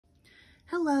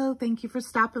Hello, thank you for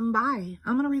stopping by.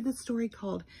 I'm going to read this story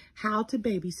called How to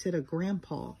Babysit a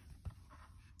Grandpa.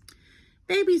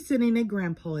 Babysitting a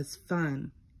grandpa is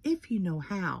fun if you know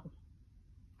how.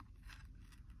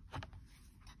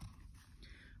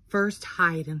 First,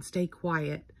 hide and stay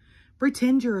quiet.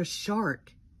 Pretend you're a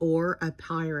shark or a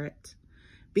pirate.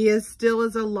 Be as still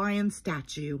as a lion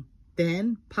statue.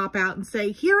 Then pop out and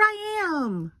say, "Here I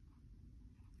am."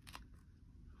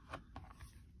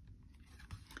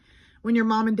 When your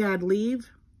mom and dad leave,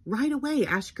 right away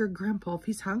ask your grandpa if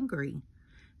he's hungry.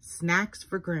 Snacks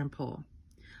for grandpa.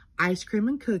 Ice cream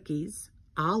and cookies,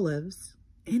 olives,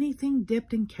 anything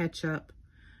dipped in ketchup,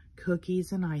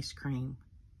 cookies and ice cream.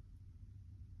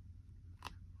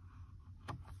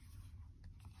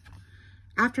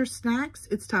 After snacks,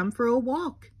 it's time for a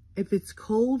walk. If it's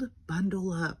cold,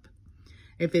 bundle up.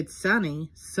 If it's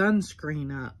sunny,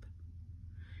 sunscreen up.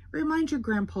 Remind your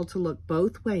grandpa to look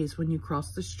both ways when you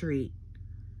cross the street.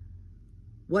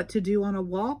 What to do on a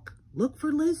walk? Look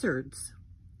for lizards.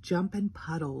 Jump in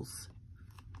puddles.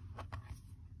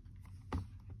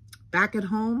 Back at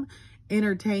home,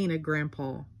 entertain a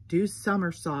grandpa. Do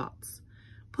somersaults.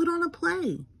 Put on a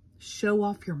play. Show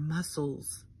off your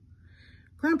muscles.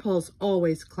 Grandpas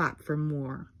always clap for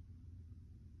more.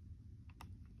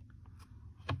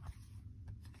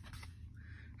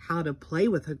 How to play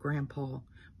with a grandpa.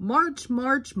 March,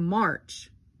 march, march.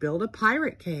 Build a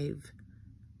pirate cave.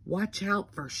 Watch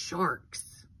out for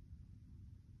sharks.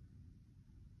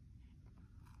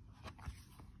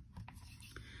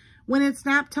 When it's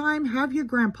nap time, have your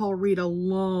grandpa read a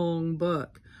long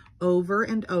book over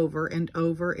and over and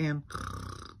over and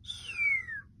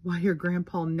while your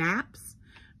grandpa naps,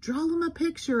 draw him a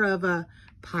picture of a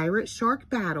pirate shark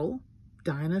battle,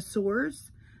 dinosaurs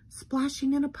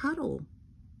splashing in a puddle.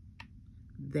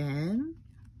 Then,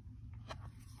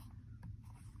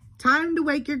 time to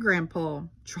wake your grandpa.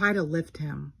 Try to lift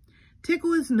him.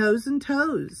 Tickle his nose and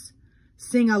toes.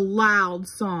 Sing a loud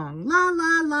song. La,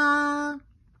 la, la.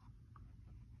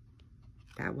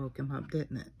 That woke him up,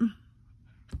 didn't it?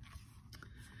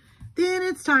 Then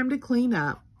it's time to clean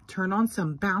up. Turn on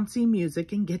some bouncy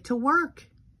music and get to work.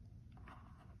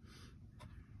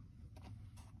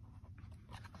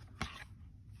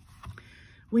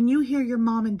 When you hear your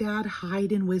mom and dad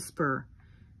hide and whisper,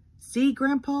 "See,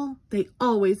 Grandpa, they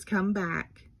always come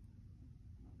back."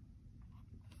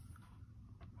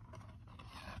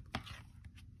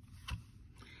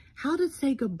 How to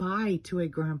say goodbye to a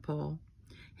grandpa.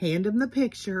 Hand him the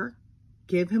picture.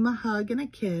 Give him a hug and a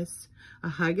kiss, a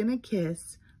hug and a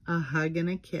kiss, a hug and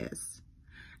a kiss.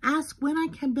 Ask when I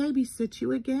can babysit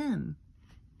you again.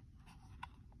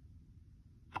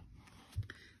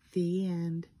 The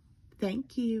end.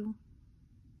 Thank you.